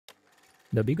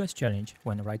The biggest challenge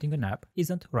when writing an app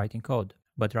isn't writing code,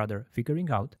 but rather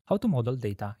figuring out how to model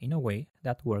data in a way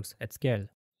that works at scale.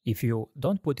 If you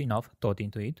don't put enough thought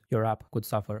into it, your app could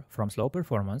suffer from slow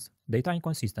performance, data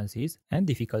inconsistencies, and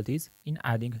difficulties in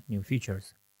adding new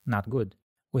features. Not good.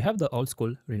 We have the old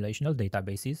school relational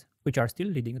databases, which are still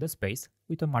leading the space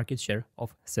with a market share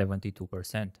of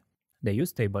 72%. They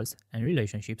use tables and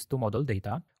relationships to model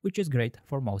data, which is great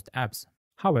for most apps.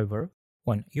 However,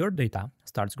 when your data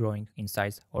starts growing in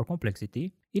size or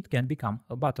complexity, it can become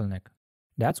a bottleneck.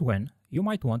 That's when you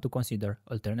might want to consider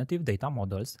alternative data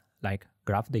models like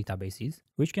graph databases,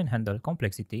 which can handle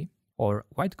complexity, or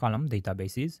wide column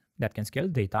databases that can scale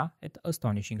data at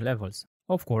astonishing levels.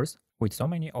 Of course, with so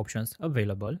many options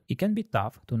available, it can be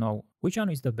tough to know which one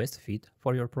is the best fit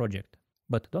for your project.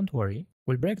 But don't worry,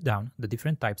 we'll break down the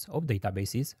different types of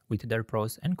databases with their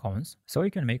pros and cons so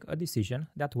you can make a decision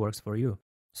that works for you.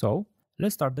 So,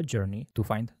 let's start the journey to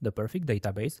find the perfect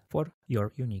database for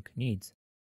your unique needs.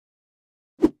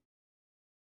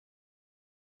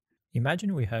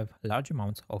 Imagine we have large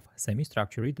amounts of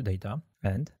semi-structured data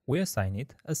and we assign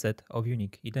it a set of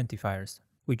unique identifiers.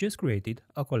 We just created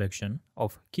a collection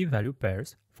of key-value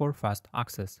pairs for fast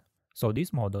access, so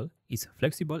this model is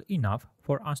flexible enough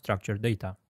for unstructured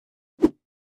data.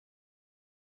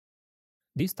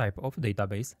 This type of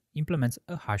database implements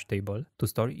a hash table to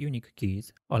store unique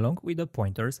keys along with the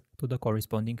pointers to the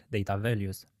corresponding data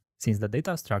values. Since the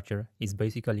data structure is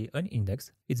basically an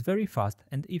index, it's very fast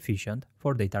and efficient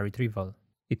for data retrieval.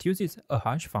 It uses a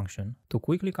hash function to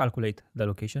quickly calculate the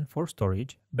location for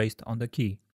storage based on the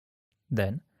key.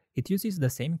 Then, it uses the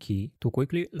same key to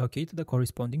quickly locate the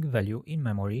corresponding value in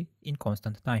memory in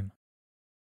constant time.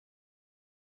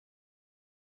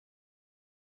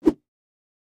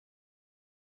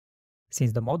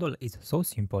 Since the model is so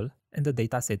simple and the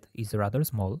dataset is rather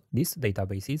small, these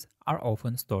databases are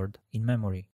often stored in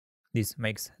memory. This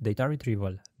makes data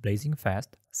retrieval blazing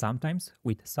fast, sometimes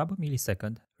with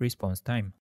sub-millisecond response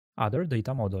time. Other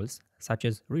data models, such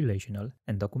as relational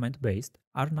and document-based,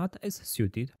 are not as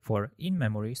suited for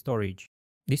in-memory storage.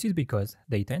 This is because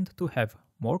they tend to have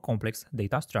more complex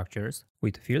data structures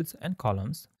with fields and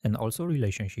columns and also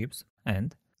relationships,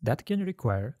 and that can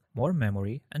require more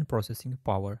memory and processing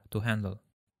power to handle.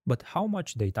 But how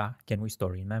much data can we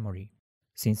store in memory?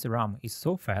 Since RAM is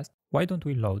so fast, why don't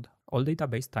we load all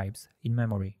database types in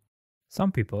memory?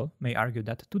 Some people may argue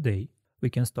that today we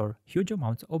can store huge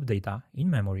amounts of data in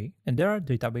memory, and there are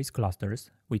database clusters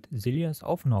with zillions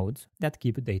of nodes that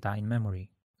keep data in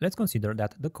memory. Let's consider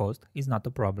that the cost is not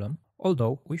a problem,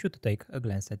 although we should take a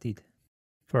glance at it.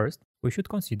 First, we should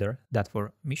consider that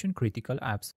for mission-critical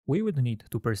apps, we would need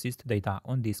to persist data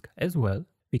on disk as well,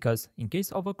 because in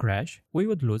case of a crash, we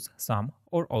would lose some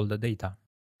or all the data.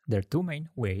 There are two main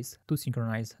ways to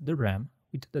synchronize the RAM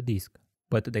with the disk,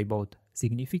 but they both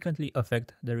significantly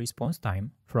affect the response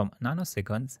time from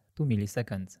nanoseconds to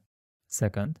milliseconds.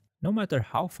 Second, no matter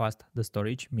how fast the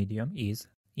storage medium is,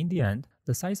 in the end,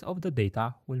 the size of the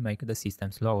data will make the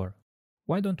system slower.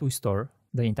 Why don't we store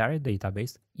the entire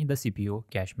database in the CPU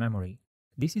cache memory?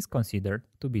 This is considered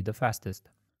to be the fastest.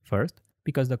 First,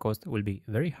 because the cost will be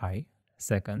very high.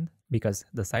 Second, because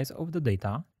the size of the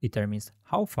data determines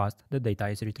how fast the data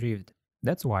is retrieved.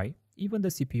 That's why even the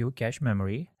CPU cache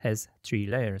memory has 3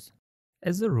 layers.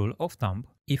 As a rule of thumb,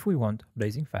 if we want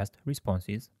blazing fast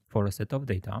responses for a set of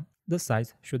data, the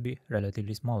size should be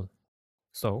relatively small.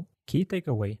 So, key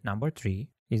takeaway number 3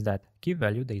 is that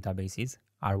key-value databases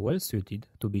are well suited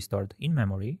to be stored in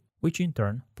memory, which in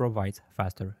turn provides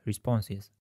faster responses.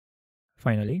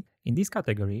 Finally, in this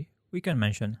category, we can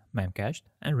mention Memcached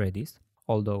and Redis,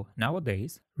 although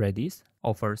nowadays Redis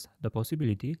offers the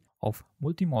possibility of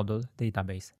multimodal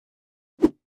database.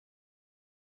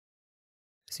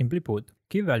 Simply put,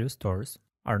 key-value stores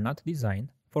are not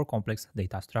designed for complex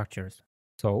data structures.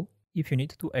 So, if you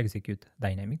need to execute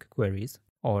dynamic queries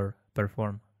or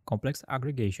perform complex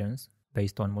aggregations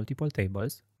based on multiple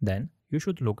tables, then you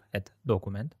should look at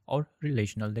document or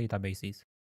relational databases.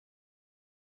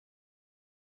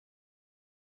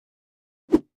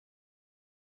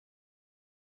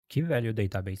 Key-value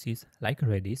databases like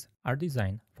Redis are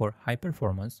designed for high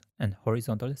performance and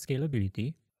horizontal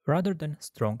scalability rather than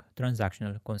strong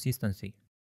transactional consistency.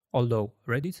 Although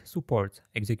Redis supports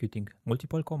executing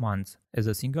multiple commands as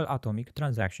a single atomic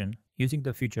transaction using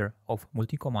the feature of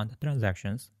multi-command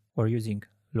transactions or using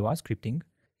Lua scripting,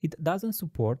 it doesn't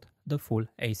support the full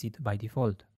ACID by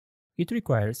default. It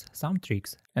requires some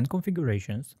tricks and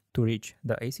configurations to reach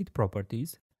the ACID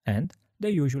properties, and they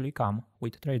usually come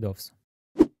with trade-offs.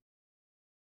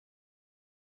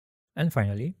 And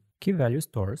finally, key-value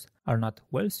stores are not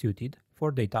well suited for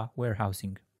data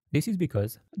warehousing. This is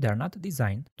because they are not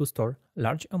designed to store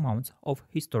large amounts of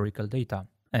historical data,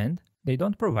 and they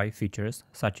don't provide features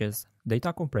such as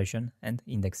data compression and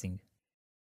indexing.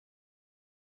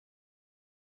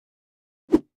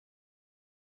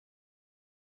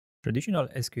 Traditional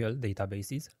SQL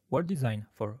databases were designed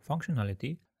for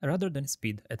functionality rather than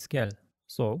speed at scale.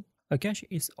 So, a cache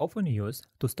is often used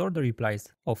to store the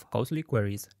replies of costly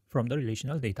queries from the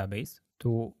relational database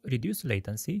to reduce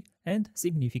latency and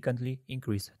significantly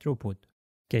increase throughput.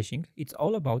 Caching is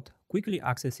all about quickly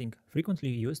accessing frequently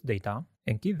used data,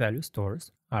 and key value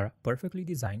stores are perfectly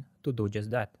designed to do just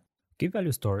that. Key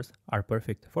value stores are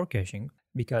perfect for caching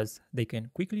because they can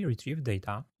quickly retrieve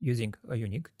data using a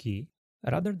unique key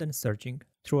rather than searching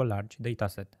through a large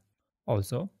dataset.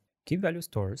 Also, key value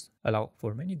stores allow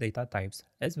for many data types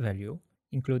as value,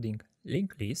 including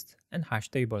linked lists and hash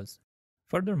tables.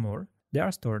 Furthermore, they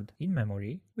are stored in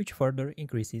memory, which further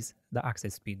increases the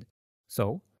access speed.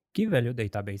 So, key value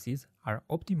databases are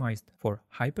optimized for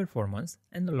high performance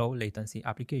and low latency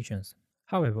applications.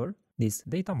 However, this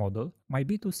data model might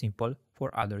be too simple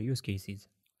for other use cases.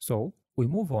 So, we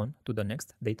move on to the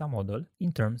next data model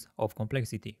in terms of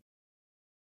complexity.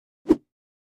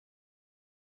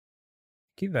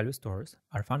 Key value stores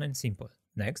are fun and simple.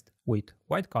 Next, with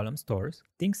wide column stores,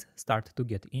 things start to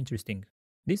get interesting.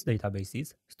 These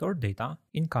databases store data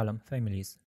in column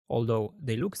families. Although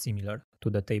they look similar to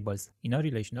the tables in a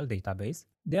relational database,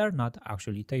 they are not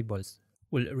actually tables.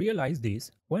 We'll realize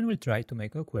this when we try to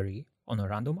make a query on a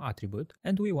random attribute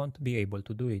and we won't be able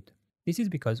to do it. This is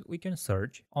because we can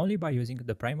search only by using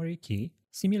the primary key,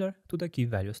 similar to the key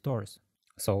value stores.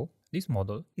 So, this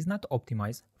model is not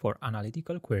optimized for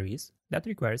analytical queries that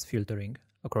requires filtering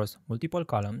across multiple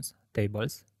columns,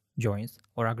 tables, joins,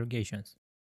 or aggregations.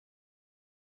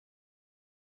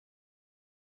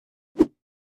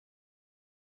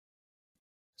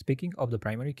 Speaking of the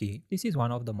primary key, this is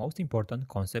one of the most important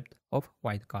concepts of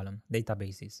wide column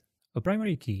databases. A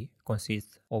primary key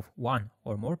consists of one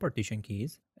or more partition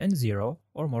keys and zero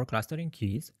or more clustering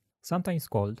keys, sometimes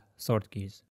called sort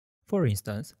keys. For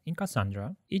instance, in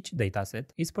Cassandra, each dataset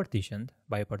is partitioned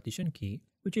by a partition key,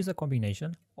 which is a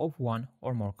combination of one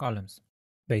or more columns.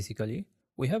 Basically,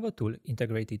 we have a tool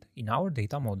integrated in our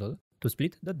data model to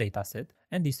split the dataset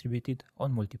and distribute it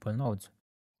on multiple nodes.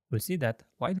 We'll see that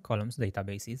wide columns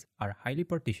databases are highly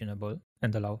partitionable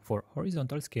and allow for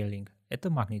horizontal scaling at a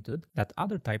magnitude that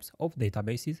other types of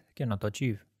databases cannot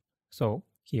achieve. So,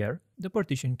 here, the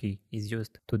partition key is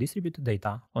used to distribute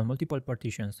data on multiple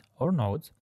partitions or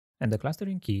nodes, and the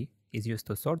clustering key is used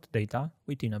to sort data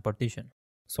within a partition.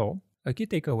 So, a key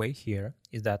takeaway here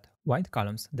is that wide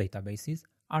columns databases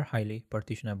are highly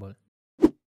partitionable.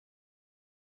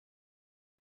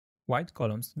 Wide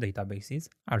columns databases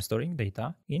are storing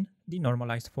data in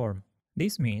denormalized form.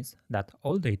 This means that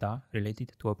all data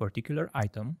related to a particular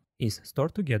item is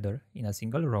stored together in a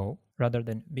single row rather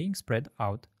than being spread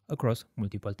out across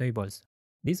multiple tables.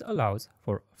 This allows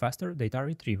for faster data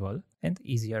retrieval and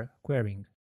easier querying.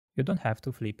 You don't have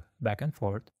to flip back and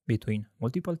forth between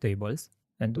multiple tables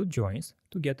and do joins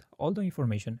to get all the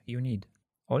information you need.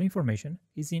 All information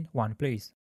is in one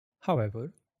place.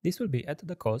 However, this will be at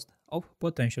the cost of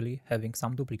potentially having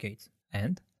some duplicates,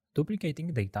 and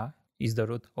duplicating data is the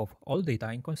root of all data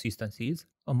inconsistencies,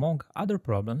 among other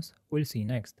problems we'll see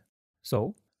next.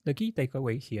 So, the key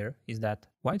takeaway here is that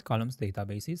wide columns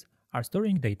databases are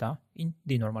storing data in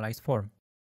denormalized form.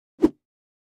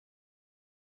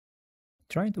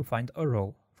 Trying to find a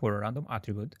row for a random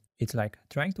attribute, it's like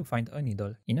trying to find a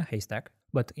needle in a haystack,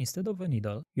 but instead of a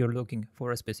needle, you're looking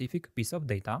for a specific piece of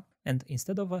data, and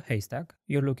instead of a haystack,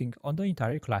 you're looking on the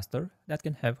entire cluster that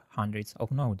can have hundreds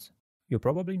of nodes. You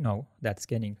probably know that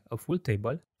scanning a full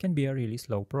table can be a really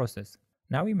slow process.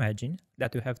 Now imagine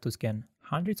that you have to scan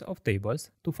hundreds of tables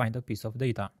to find a piece of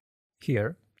data.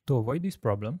 Here, to avoid this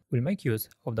problem, we'll make use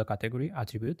of the category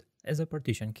attribute as a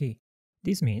partition key.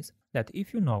 This means that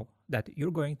if you know that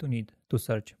you're going to need to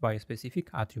search by a specific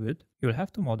attribute, you'll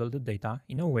have to model the data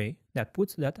in a way that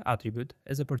puts that attribute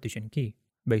as a partition key.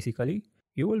 Basically,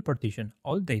 you will partition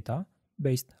all data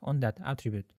based on that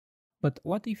attribute. But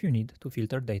what if you need to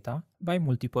filter data by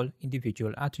multiple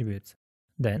individual attributes?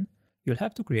 Then, you'll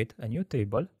have to create a new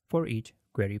table for each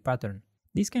query pattern.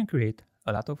 This can create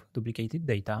a lot of duplicated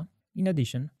data in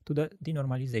addition to the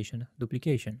denormalization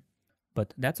duplication.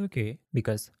 But that's okay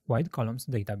because wide columns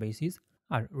databases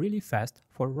are really fast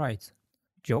for writes.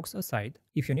 Jokes aside,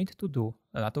 if you need to do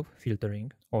a lot of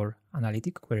filtering or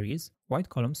analytic queries, wide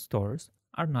column stores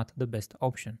are not the best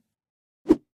option.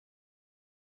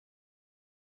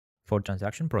 For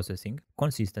transaction processing,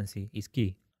 consistency is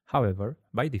key. However,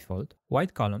 by default,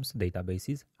 wide columns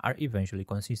databases are eventually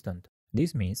consistent.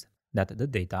 This means that the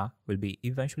data will be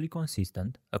eventually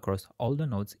consistent across all the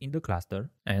nodes in the cluster,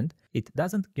 and it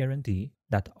doesn't guarantee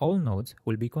that all nodes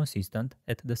will be consistent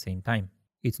at the same time.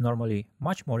 It's normally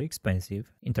much more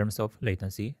expensive in terms of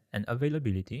latency and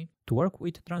availability to work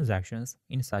with transactions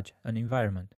in such an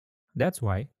environment. That's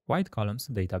why wide columns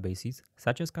databases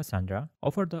such as Cassandra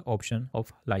offer the option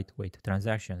of lightweight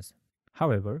transactions.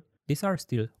 However, these are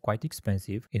still quite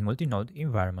expensive in multi-node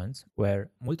environments where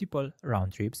multiple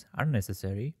round trips are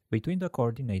necessary between the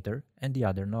coordinator and the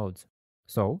other nodes.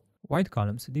 So, wide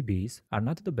columns DBs are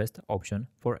not the best option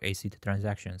for ACID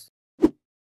transactions.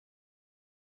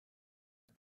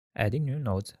 Adding new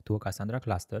nodes to a Cassandra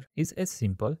cluster is as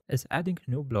simple as adding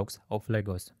new blocks of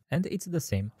Legos, and it's the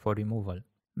same for removal.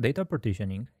 Data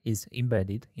partitioning is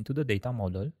embedded into the data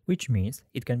model, which means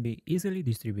it can be easily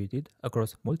distributed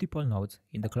across multiple nodes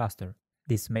in the cluster.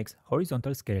 This makes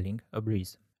horizontal scaling a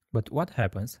breeze. But what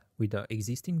happens with the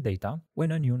existing data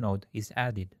when a new node is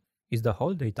added? Is the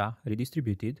whole data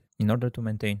redistributed in order to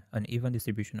maintain an even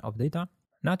distribution of data?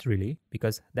 Not really,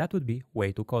 because that would be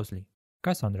way too costly.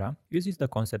 Cassandra uses the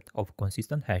concept of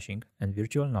consistent hashing and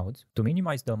virtual nodes to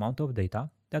minimize the amount of data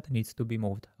that needs to be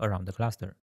moved around the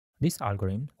cluster. This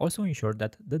algorithm also ensures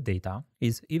that the data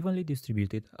is evenly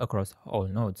distributed across all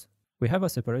nodes. We have a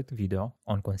separate video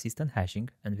on consistent hashing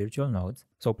and virtual nodes,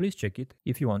 so please check it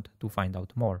if you want to find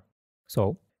out more.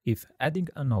 So, if adding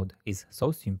a node is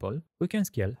so simple, we can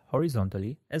scale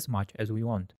horizontally as much as we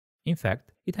want. In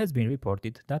fact, it has been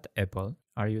reported that Apple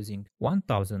are using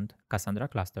 1000 Cassandra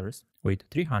clusters with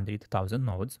 300,000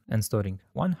 nodes and storing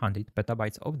 100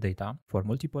 petabytes of data for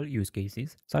multiple use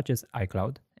cases such as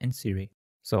iCloud and Siri.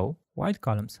 So, wide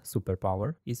columns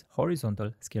superpower is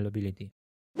horizontal scalability.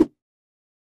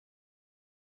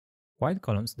 Wide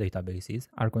columns databases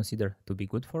are considered to be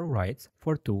good for writes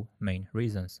for two main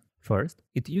reasons. First,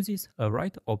 it uses a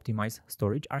write-optimized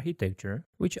storage architecture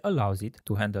which allows it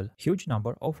to handle huge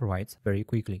number of writes very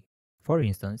quickly. For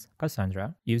instance,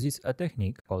 Cassandra uses a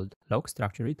technique called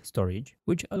log-structured storage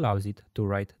which allows it to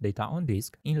write data on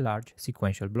disk in large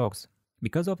sequential blocks.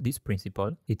 Because of this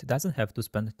principle, it doesn't have to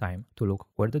spend time to look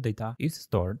where the data is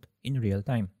stored in real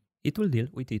time. It will deal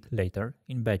with it later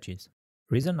in batches.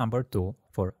 Reason number 2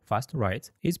 for fast writes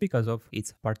is because of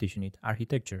its partitioned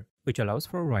architecture, which allows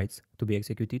for writes to be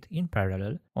executed in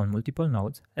parallel on multiple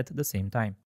nodes at the same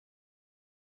time.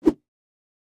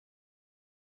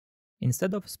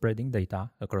 Instead of spreading data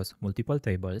across multiple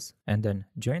tables and then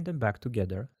join them back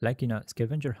together like in a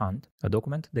scavenger hunt, a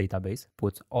document database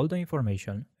puts all the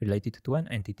information related to an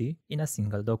entity in a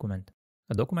single document.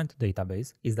 A document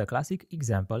database is the classic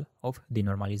example of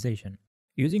denormalization.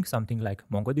 Using something like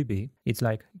MongoDB, it's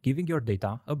like giving your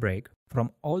data a break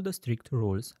from all the strict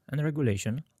rules and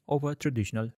regulation of a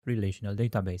traditional relational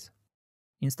database.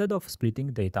 Instead of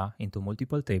splitting data into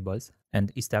multiple tables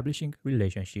and establishing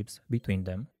relationships between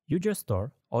them, you just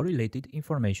store all related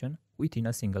information within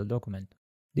a single document.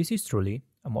 This is truly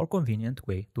a more convenient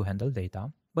way to handle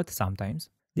data, but sometimes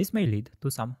this may lead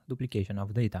to some duplication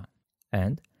of data.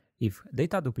 And if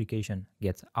data duplication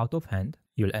gets out of hand,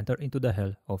 you'll enter into the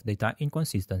hell of data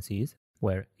inconsistencies,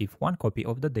 where if one copy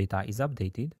of the data is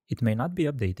updated, it may not be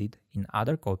updated in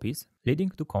other copies, leading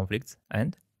to conflicts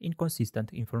and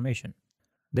inconsistent information.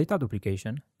 Data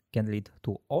duplication can lead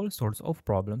to all sorts of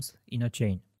problems in a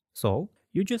chain, so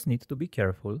you just need to be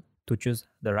careful to choose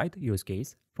the right use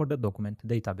case for the document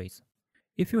database.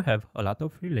 If you have a lot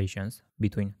of relations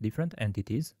between different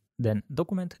entities, then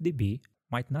DocumentDB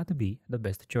might not be the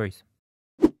best choice.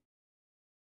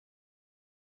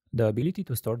 The ability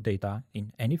to store data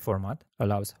in any format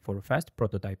allows for fast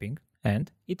prototyping, and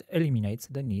it eliminates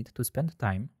the need to spend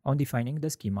time on defining the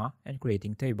schema and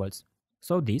creating tables.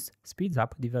 So this speeds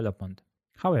up development.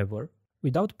 However,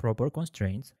 without proper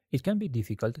constraints, it can be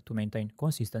difficult to maintain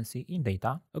consistency in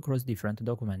data across different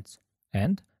documents,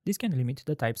 and this can limit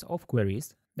the types of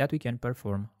queries that we can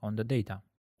perform on the data.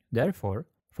 Therefore,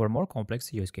 for more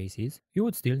complex use cases, you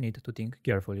would still need to think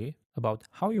carefully about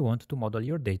how you want to model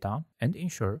your data and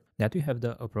ensure that you have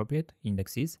the appropriate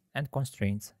indexes and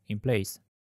constraints in place.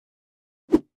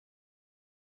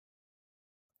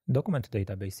 Document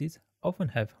databases often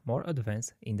have more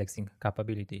advanced indexing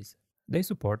capabilities. They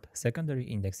support secondary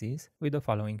indexes with the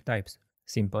following types: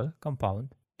 simple,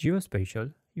 compound,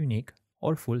 geospatial, unique,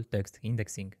 or full text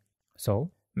indexing.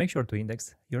 So, make sure to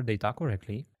index your data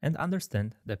correctly and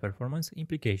understand the performance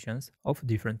implications of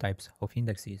different types of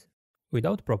indexes.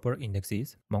 Without proper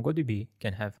indexes, MongoDB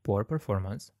can have poor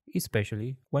performance,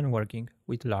 especially when working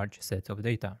with large sets of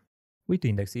data. With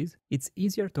indexes, it's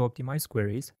easier to optimize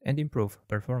queries and improve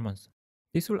performance.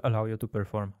 This will allow you to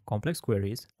perform complex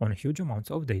queries on huge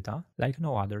amounts of data like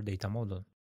no other data model.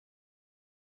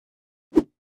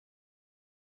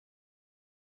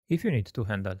 If you need to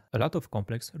handle a lot of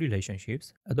complex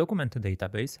relationships, a document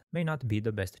database may not be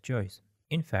the best choice.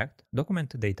 In fact,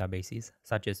 document databases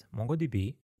such as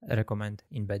MongoDB recommend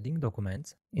embedding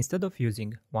documents instead of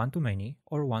using one-to-many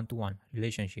or one-to-one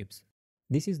relationships.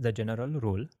 This is the general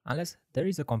rule unless there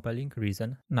is a compelling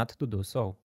reason not to do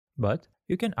so. But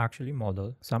you can actually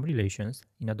model some relations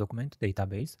in a document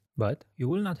database, but you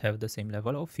will not have the same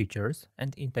level of features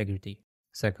and integrity.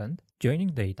 Second, joining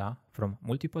data from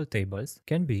multiple tables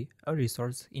can be a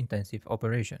resource-intensive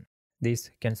operation.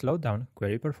 This can slow down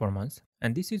query performance,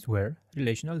 and this is where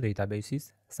relational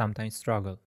databases sometimes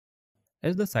struggle.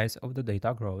 As the size of the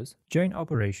data grows, join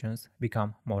operations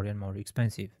become more and more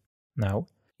expensive. Now,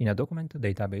 in a document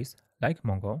database like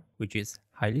Mongo, which is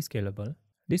highly scalable,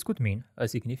 this could mean a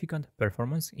significant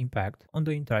performance impact on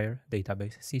the entire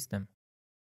database system.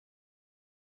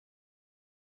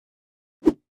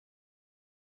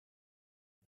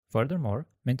 Furthermore,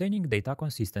 maintaining data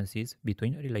consistencies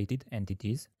between related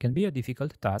entities can be a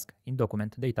difficult task in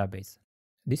document database.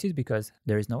 This is because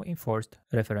there is no enforced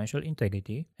referential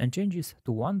integrity, and changes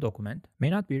to one document may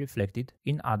not be reflected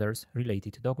in others'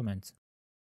 related documents.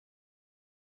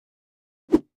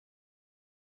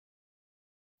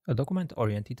 A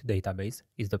document-oriented database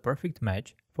is the perfect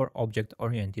match for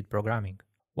object-oriented programming.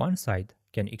 One side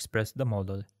can express the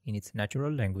model in its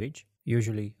natural language,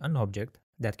 usually an object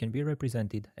that can be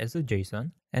represented as a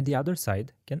JSON, and the other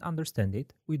side can understand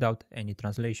it without any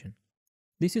translation.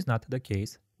 This is not the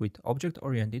case with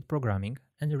object-oriented programming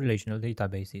and relational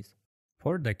databases.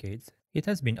 For decades, it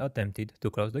has been attempted to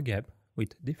close the gap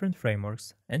with different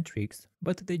frameworks and tricks,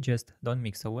 but they just don't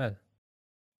mix so well.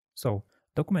 So,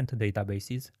 document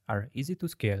databases are easy to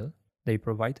scale, they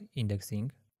provide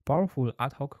indexing, powerful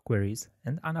ad hoc queries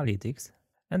and analytics,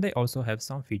 and they also have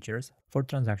some features for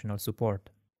transactional support.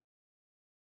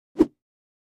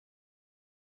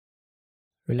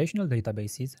 Relational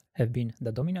databases have been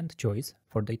the dominant choice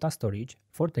for data storage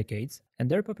for decades, and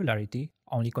their popularity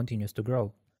only continues to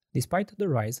grow. Despite the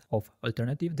rise of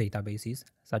alternative databases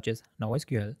such as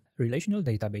NoSQL, relational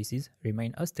databases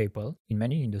remain a staple in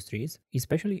many industries,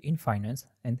 especially in finance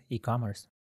and e-commerce.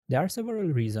 There are several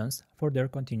reasons for their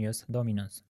continuous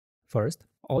dominance. First,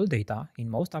 all data in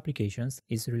most applications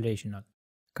is relational.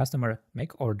 Customers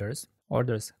make orders,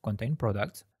 orders contain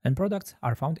products, and products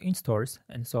are found in stores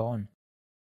and so on.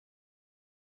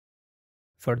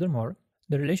 Furthermore,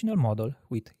 the relational model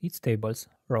with its tables,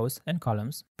 rows, and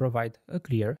columns provide a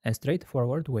clear and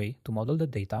straightforward way to model the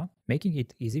data, making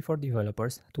it easy for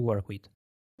developers to work with.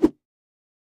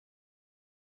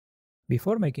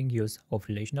 Before making use of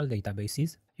relational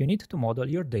databases, you need to model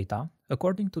your data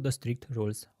according to the strict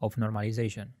rules of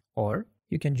normalization, or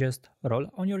you can just roll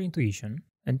on your intuition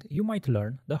and you might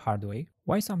learn the hard way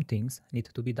why some things need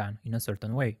to be done in a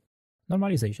certain way.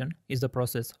 Normalization is the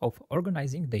process of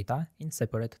organizing data in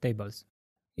separate tables.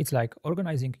 It's like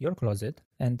organizing your closet,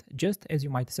 and just as you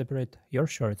might separate your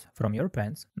shirts from your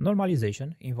pants,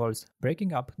 normalization involves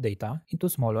breaking up data into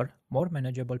smaller, more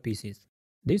manageable pieces.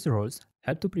 These rules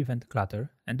help to prevent clutter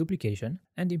and duplication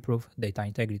and improve data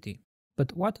integrity.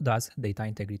 But what does data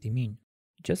integrity mean?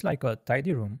 Just like a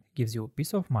tidy room gives you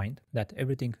peace of mind that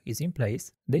everything is in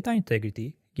place, data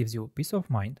integrity gives you peace of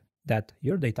mind that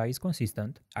your data is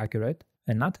consistent, accurate,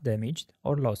 and not damaged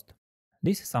or lost.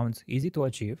 This sounds easy to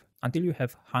achieve until you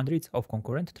have hundreds of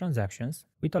concurrent transactions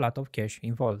with a lot of cache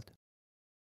involved.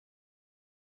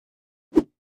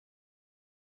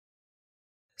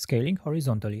 Scaling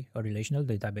horizontally a relational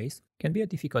database can be a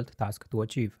difficult task to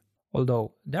achieve.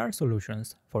 Although there are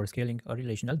solutions for scaling a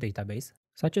relational database,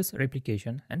 such as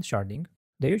replication and sharding,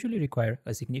 they usually require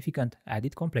a significant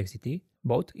added complexity,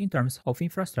 both in terms of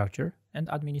infrastructure and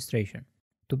administration.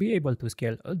 To be able to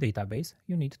scale a database,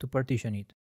 you need to partition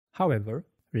it. However,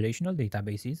 relational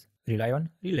databases rely on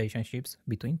relationships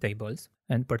between tables,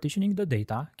 and partitioning the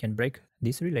data can break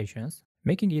these relations,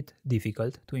 making it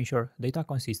difficult to ensure data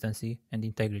consistency and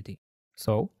integrity.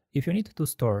 So, if you need to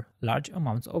store large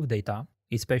amounts of data,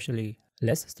 especially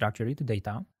less structured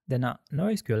data, then a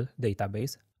NoSQL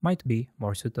database might be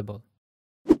more suitable.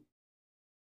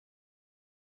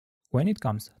 When it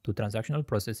comes to transactional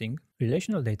processing,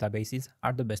 relational databases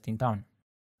are the best in town.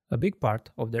 A big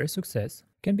part of their success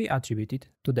can be attributed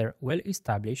to their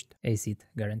well-established ACID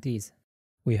guarantees.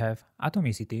 We have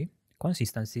atomicity,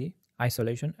 consistency,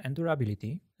 isolation, and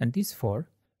durability, and these four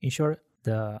ensure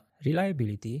the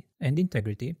reliability and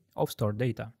integrity of stored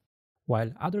data.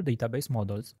 While other database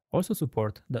models also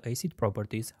support the ACID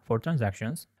properties for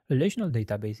transactions, relational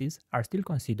databases are still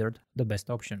considered the best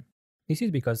option. This is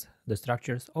because the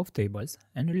structures of tables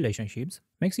and relationships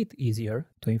makes it easier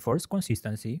to enforce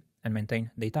consistency and maintain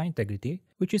data integrity,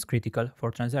 which is critical for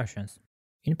transactions.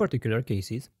 In particular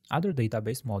cases, other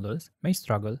database models may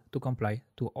struggle to comply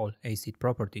to all ACID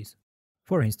properties.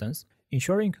 For instance,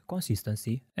 ensuring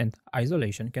consistency and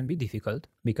isolation can be difficult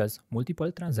because multiple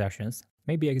transactions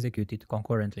may be executed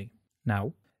concurrently.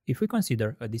 Now, if we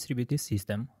consider a distributed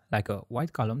system like a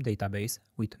wide column database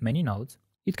with many nodes,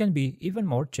 it can be even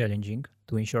more challenging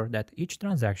to ensure that each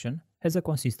transaction has a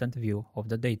consistent view of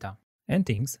the data. And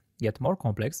things get more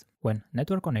complex when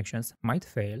network connections might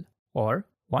fail, or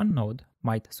one node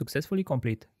might successfully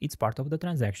complete its part of the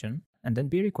transaction and then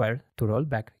be required to roll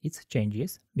back its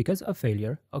changes because a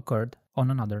failure occurred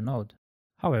on another node.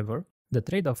 However, the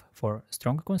trade-off for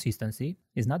strong consistency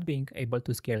is not being able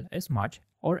to scale as much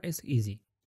or as easy.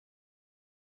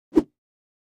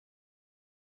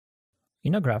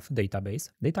 In a graph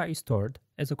database, data is stored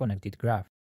as a connected graph.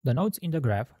 The nodes in the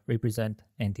graph represent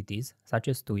entities such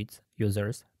as tweets,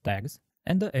 users, tags,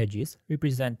 and the edges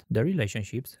represent the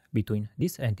relationships between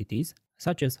these entities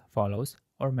such as follows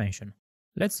or mention.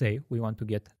 Let's say we want to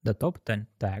get the top 10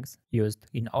 tags used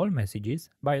in all messages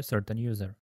by a certain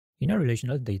user. In a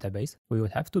relational database, we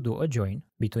would have to do a join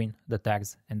between the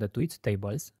tags and the tweets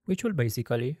tables, which will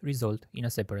basically result in a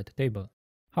separate table.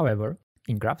 However,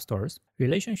 in graph stores,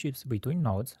 relationships between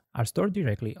nodes are stored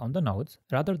directly on the nodes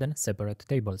rather than separate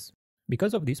tables.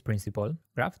 Because of this principle,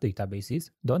 graph databases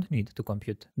don't need to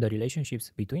compute the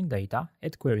relationships between data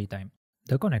at query time.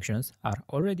 The connections are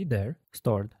already there,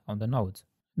 stored on the nodes.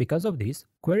 Because of this,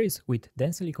 queries with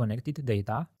densely connected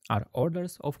data are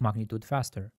orders of magnitude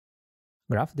faster.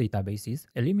 Graph databases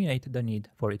eliminate the need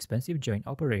for expensive join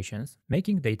operations,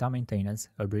 making data maintenance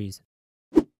a breeze.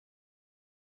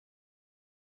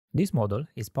 This model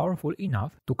is powerful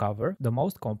enough to cover the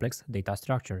most complex data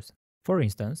structures. For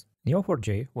instance,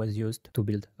 Neo4j was used to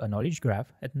build a knowledge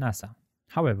graph at NASA.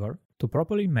 However, to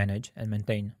properly manage and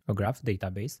maintain a graph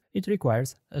database, it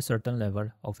requires a certain level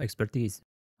of expertise.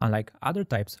 Unlike other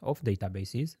types of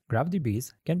databases,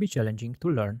 GraphDBs can be challenging to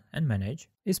learn and manage,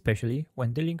 especially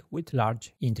when dealing with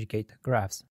large, intricate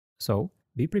graphs. So,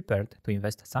 be prepared to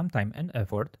invest some time and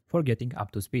effort for getting up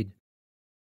to speed.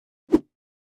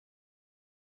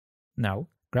 Now,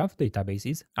 graph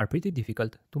databases are pretty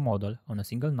difficult to model on a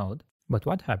single node, but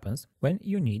what happens when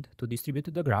you need to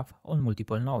distribute the graph on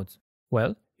multiple nodes?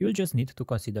 Well, you'll just need to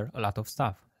consider a lot of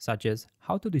stuff, such as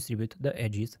how to distribute the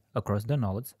edges across the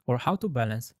nodes or how to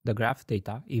balance the graph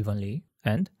data evenly.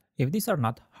 And if these are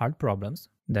not hard problems,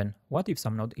 then what if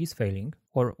some node is failing?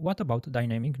 Or what about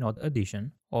dynamic node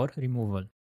addition or removal?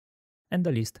 And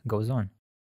the list goes on.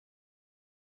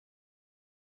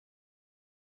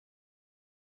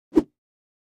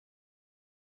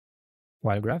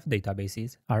 While graph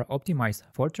databases are optimized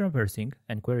for traversing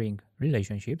and querying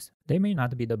relationships, they may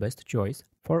not be the best choice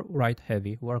for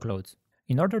write-heavy workloads.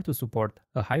 In order to support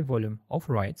a high volume of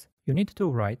writes, you need to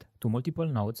write to multiple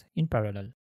nodes in parallel.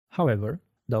 However,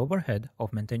 the overhead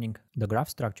of maintaining the graph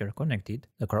structure connected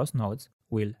across nodes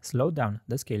will slow down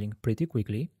the scaling pretty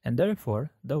quickly and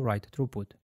therefore the write throughput.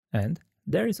 And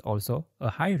there is also a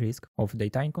high risk of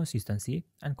data inconsistency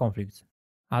and conflicts.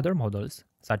 Other models,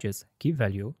 such as key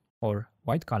value or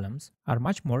wide columns, are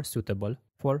much more suitable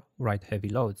for write-heavy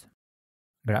loads.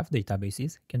 Graph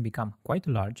databases can become quite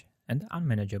large and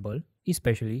unmanageable,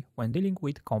 especially when dealing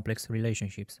with complex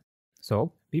relationships.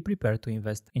 So, be prepared to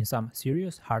invest in some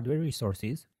serious hardware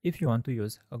resources if you want to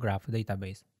use a graph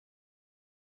database.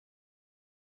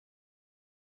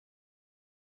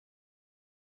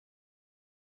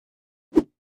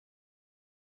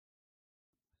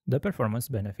 The performance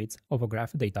benefits of a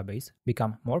graph database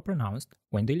become more pronounced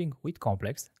when dealing with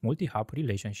complex multi-hop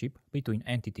relationship between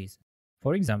entities.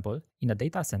 For example, in a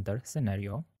data center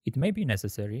scenario, it may be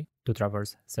necessary to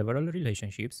traverse several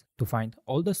relationships to find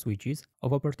all the switches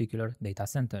of a particular data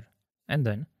center, and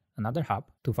then another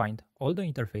hop to find all the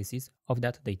interfaces of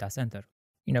that data center.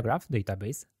 In a graph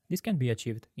database, this can be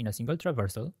achieved in a single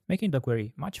traversal, making the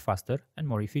query much faster and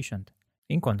more efficient.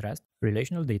 In contrast,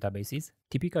 relational databases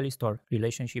typically store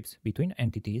relationships between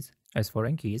entities as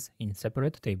foreign keys in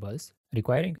separate tables,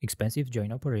 requiring expensive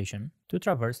join operation to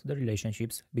traverse the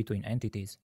relationships between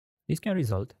entities. This can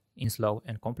result in slow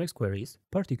and complex queries,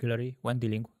 particularly when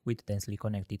dealing with densely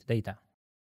connected data.